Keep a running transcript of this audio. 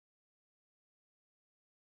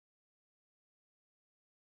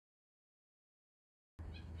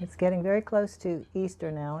It's getting very close to Easter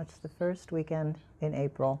now. It's the first weekend in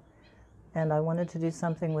April, and I wanted to do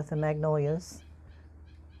something with the magnolias.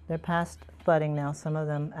 They're past budding now. Some of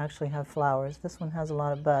them actually have flowers. This one has a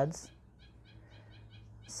lot of buds.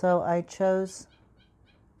 So I chose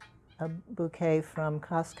a bouquet from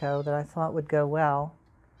Costco that I thought would go well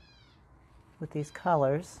with these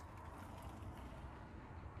colors.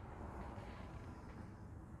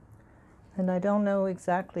 And I don't know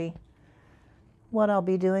exactly what I'll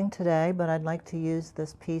be doing today, but I'd like to use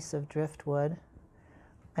this piece of driftwood,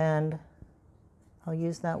 and I'll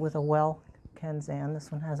use that with a well kanzan.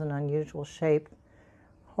 This one has an unusual shape,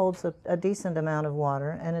 holds a decent amount of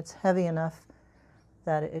water, and it's heavy enough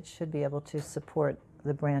that it should be able to support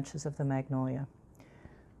the branches of the magnolia.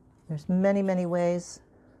 There's many, many ways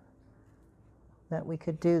that we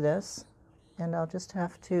could do this, and I'll just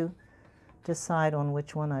have to decide on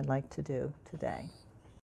which one I'd like to do today.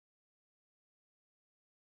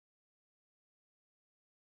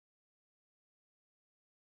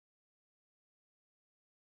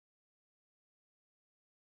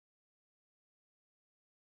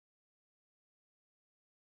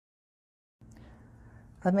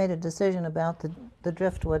 I've made a decision about the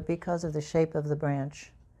driftwood because of the shape of the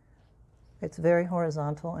branch. It's very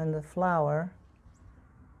horizontal, and the flower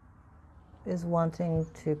is wanting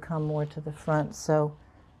to come more to the front, so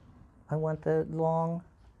I want the long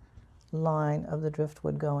line of the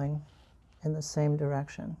driftwood going in the same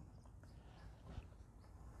direction.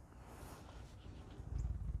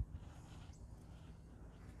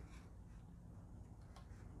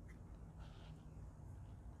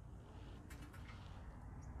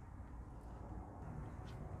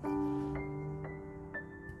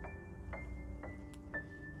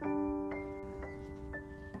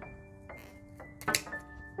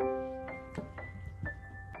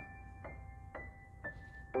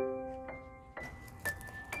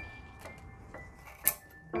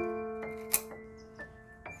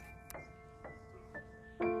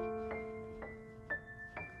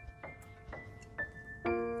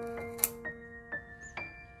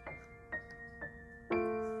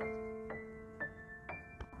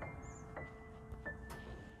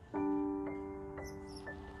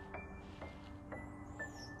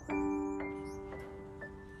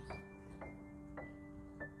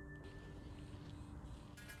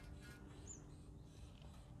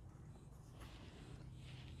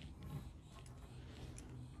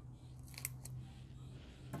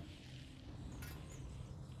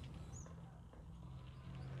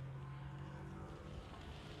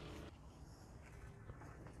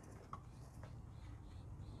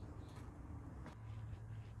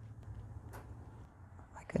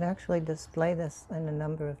 I could actually display this in a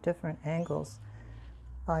number of different angles.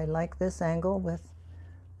 I like this angle with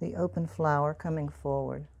the open flower coming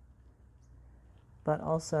forward, but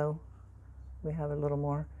also we have a little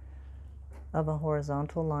more of a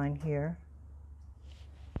horizontal line here,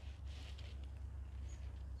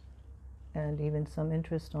 and even some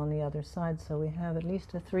interest on the other side, so we have at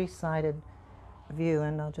least a three-sided view,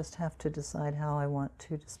 and I'll just have to decide how I want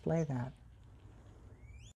to display that.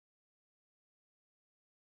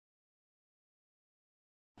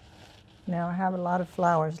 Now I have a lot of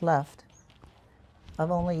flowers left.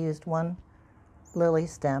 I've only used one lily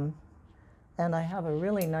stem, and I have a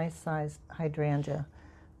really nice sized hydrangea.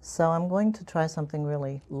 So I'm going to try something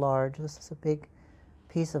really large. This is a big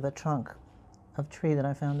piece of a trunk of tree that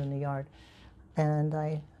I found in the yard. And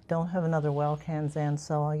I don't have another well kanzan,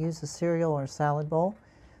 so I'll use a cereal or salad bowl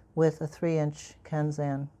with a 3-inch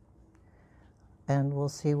kanzan. And we'll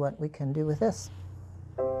see what we can do with this.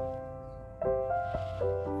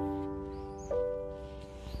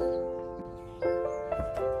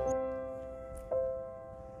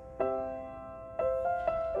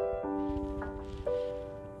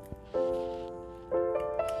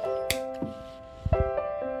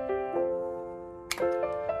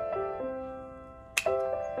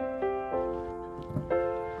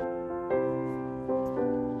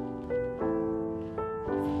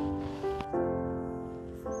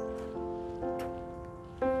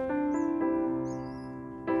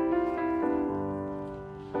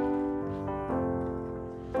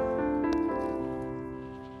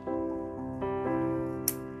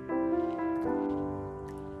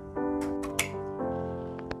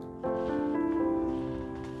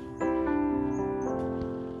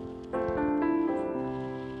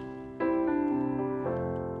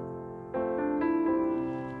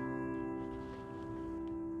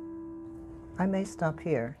 I may stop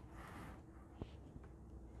here.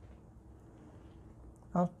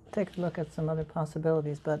 I'll take a look at some other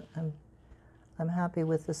possibilities, but I'm happy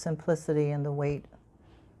with the simplicity and the weight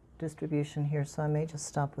distribution here, so I may just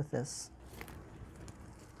stop with this.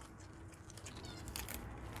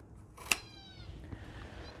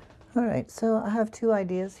 All right, so I have two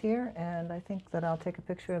ideas here, and I think that I'll take a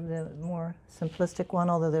picture of the more simplistic one,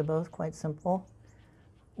 although they're both quite simple,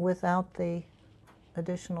 without the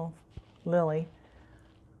additional lily,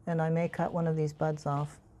 and I may cut one of these buds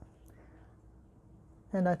off.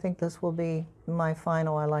 And I think this will be my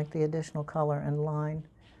final. I like the additional color and line,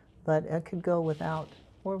 but it could go without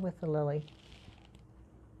or with the lily.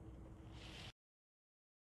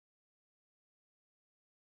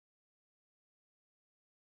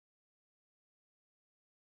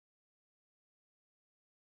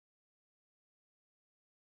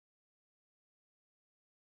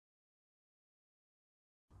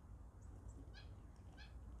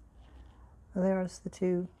 There's the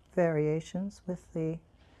two variations with the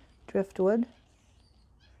driftwood.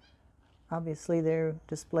 Obviously they're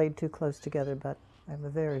displayed too close together, but I have a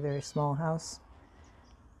very, very small house.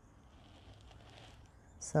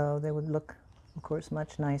 So they would look, of course,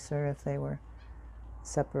 much nicer if they were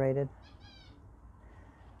separated.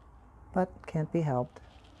 But can't be helped.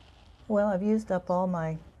 Well, I've used up all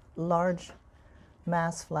my large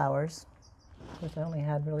mass flowers. Of course, I only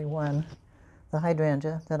had really one. The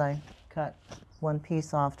hydrangea that I cut one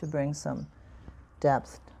piece off to bring some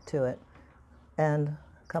depth to it, and a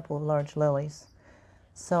couple of large lilies.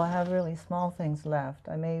 So I have really small things left.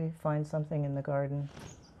 I may find something in the garden.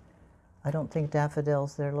 I don't think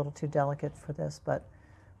daffodils, they're a little too delicate for this, but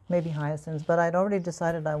maybe hyacinths. But I'd already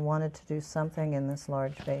decided I wanted to do something in this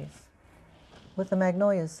large vase with the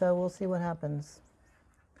magnolias, so we'll see what happens.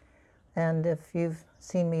 And if you've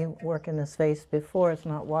seen me work in this vase before, it's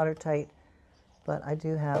not watertight, but I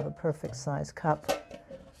do have a perfect size cup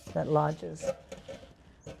that lodges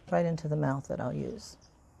right into the mouth that I'll use.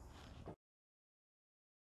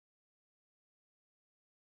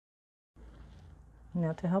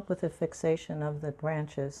 Now, to help with the fixation of the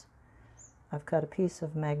branches, I've cut a piece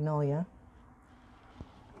of magnolia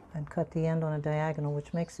and cut the end on a diagonal,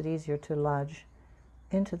 which makes it easier to lodge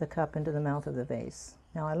into the cup, into the mouth of the vase.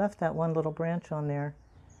 Now, I left that one little branch on there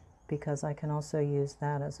because I can also use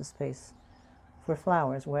that as a space for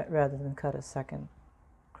flowers rather than cut a second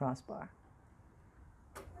crossbar.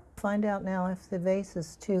 Find out now if the vase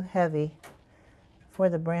is too heavy for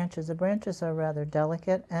the branches. The branches are rather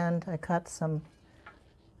delicate, and I cut some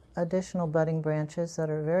additional budding branches that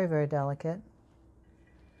are very, very delicate.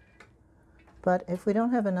 But if we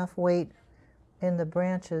don't have enough weight in the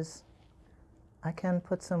branches, I can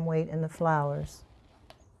put some weight in the flowers.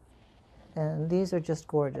 And these are just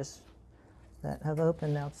gorgeous, that have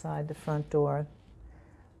opened outside the front door.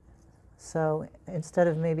 So instead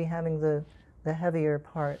of maybe having the heavier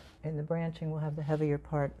part in the branching, we'll have the heavier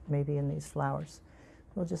part maybe in these flowers.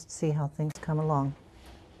 We'll just see how things come along.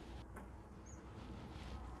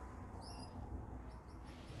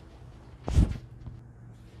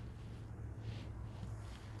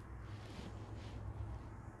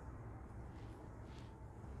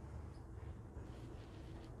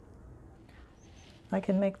 I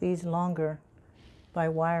can make these longer by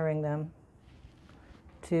wiring them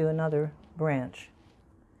to another branch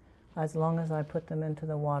as long as I put them into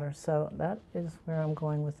the water. So that is where I'm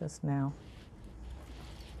going with this now.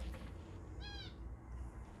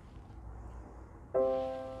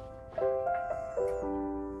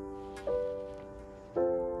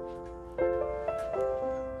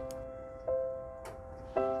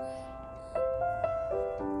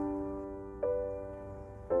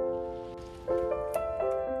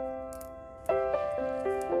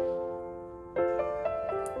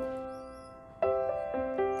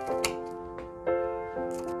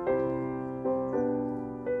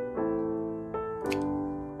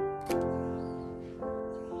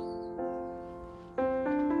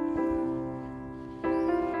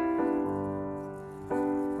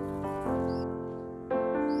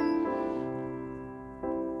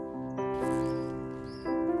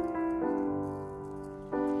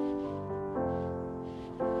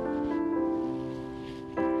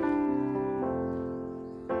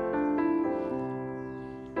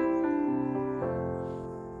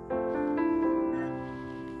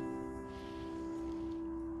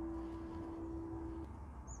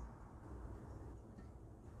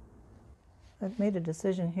 I've made a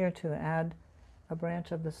decision here to add a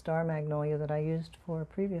branch of the star magnolia that I used for a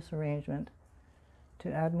previous arrangement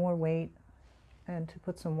to add more weight and to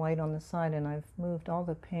put some white on the side, and I've moved all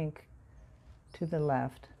the pink to the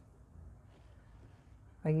left.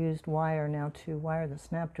 I used wire now to wire the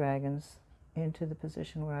snapdragons into the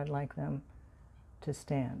position where I'd like them to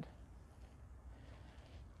stand.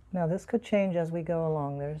 Now this could change as we go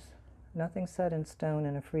along. There's Nothing set in stone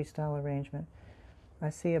in a freestyle arrangement. I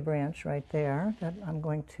see a branch right there that I'm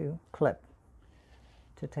going to clip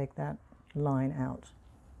to take that line out.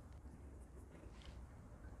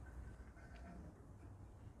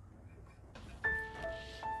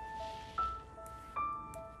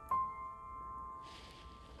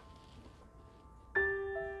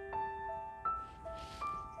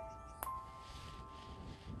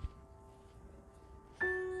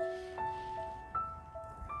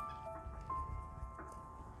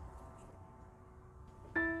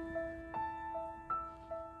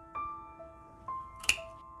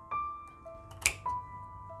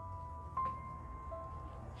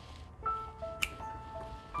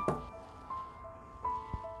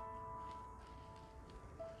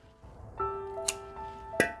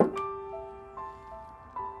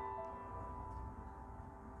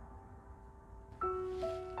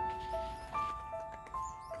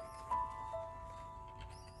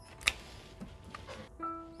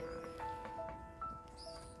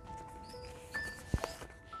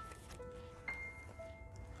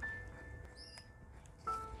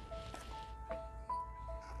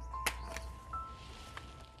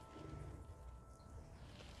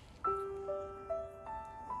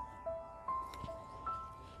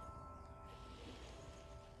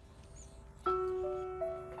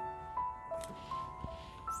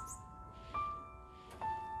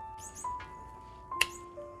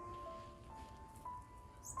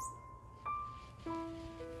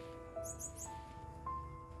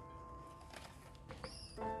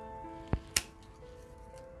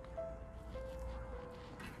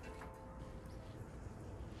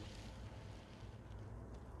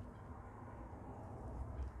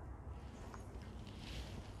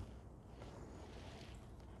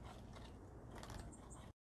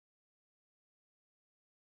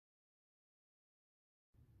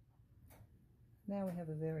 Now we have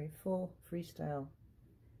a very full freestyle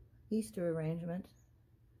Easter arrangement.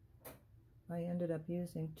 I ended up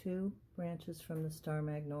using 2 branches from the Star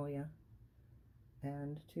Magnolia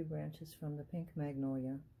and 2 branches from the Pink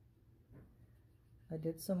Magnolia. I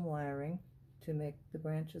did some wiring to make the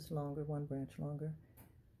branches longer, 1 branch longer,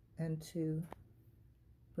 and to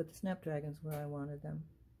put the snapdragons where I wanted them.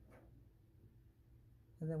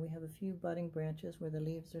 And then we have a few budding branches where the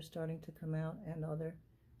leaves are starting to come out, and other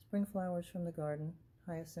spring flowers from the garden,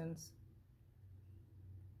 hyacinths,